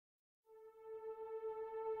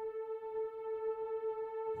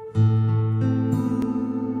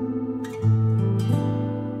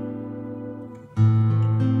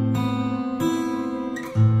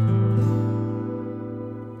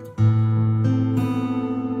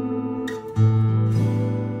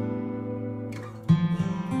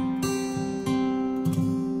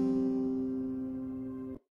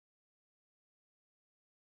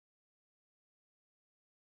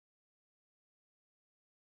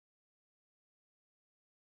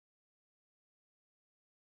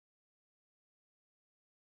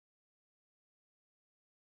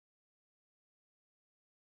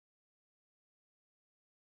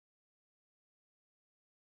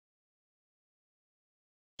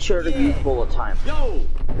Sure to be bullet time. Yo!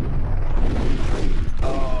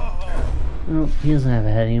 Oh, he doesn't have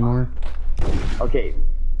a head anymore. Okay,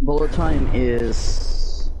 bullet time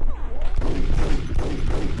is...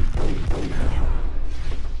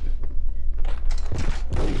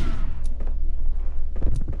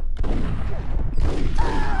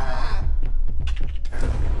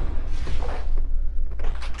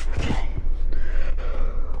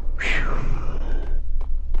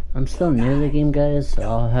 I'm still new to the game, guys, so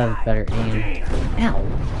I'll have better aim.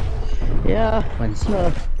 Ow! Yeah, When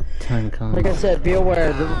time comes. like I said, be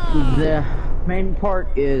aware, the main part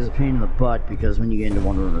is a pain in the butt, because when you get into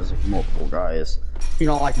one room, there's like multiple guys. You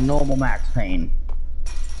know, like normal max pain.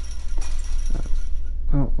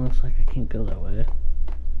 Oh, looks like I can't go that way.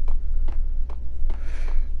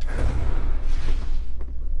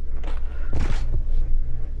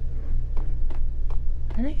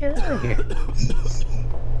 How did I get out of here?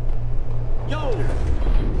 Yo!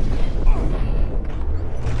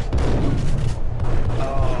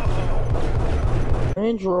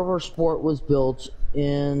 Range Rover Sport was built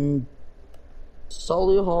in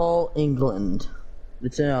Solihull, England.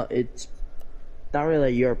 It's not really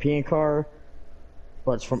a European car,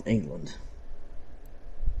 but it's from England.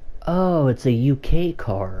 Oh, it's a UK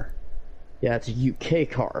car. Yeah, it's a UK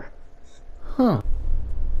car. Huh.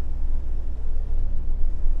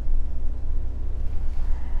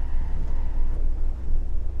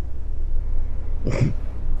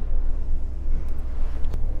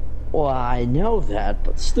 Well, I know that,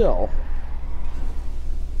 but still.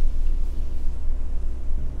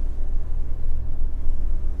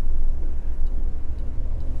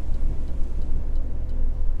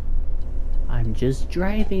 I'm just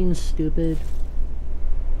driving, stupid.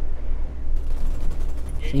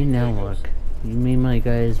 See, now look. You made my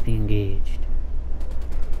guys be engaged.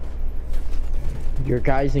 Your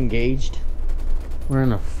guy's engaged? We're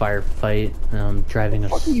in a firefight, and I'm driving a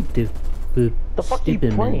The fuck are you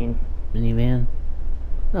stupid playing? minivan.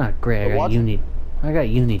 Ah, great, What? I got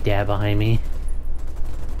Unidad behind me.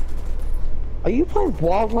 Are you playing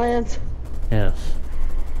Wildlands? Yes.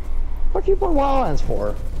 What are you playing Wildlands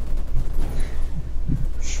for?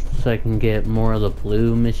 So I can get more of the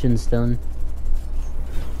blue missions done.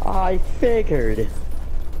 I figured.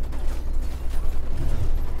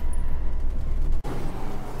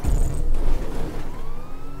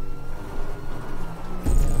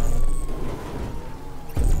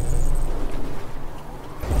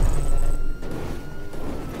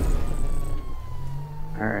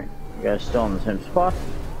 Alright, you guys still in the same spot?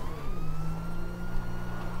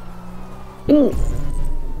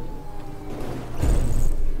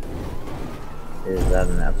 Is that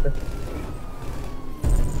an answer?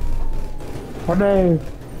 Oh no!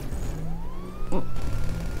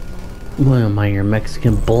 What am I, your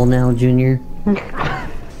Mexican bull now, Junior?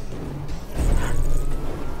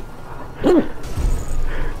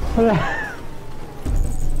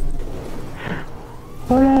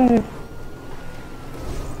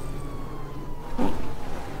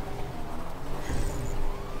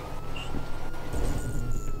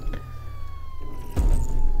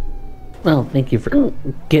 Well, thank you for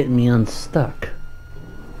getting me unstuck.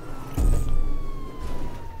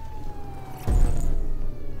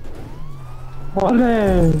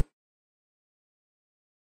 Olé!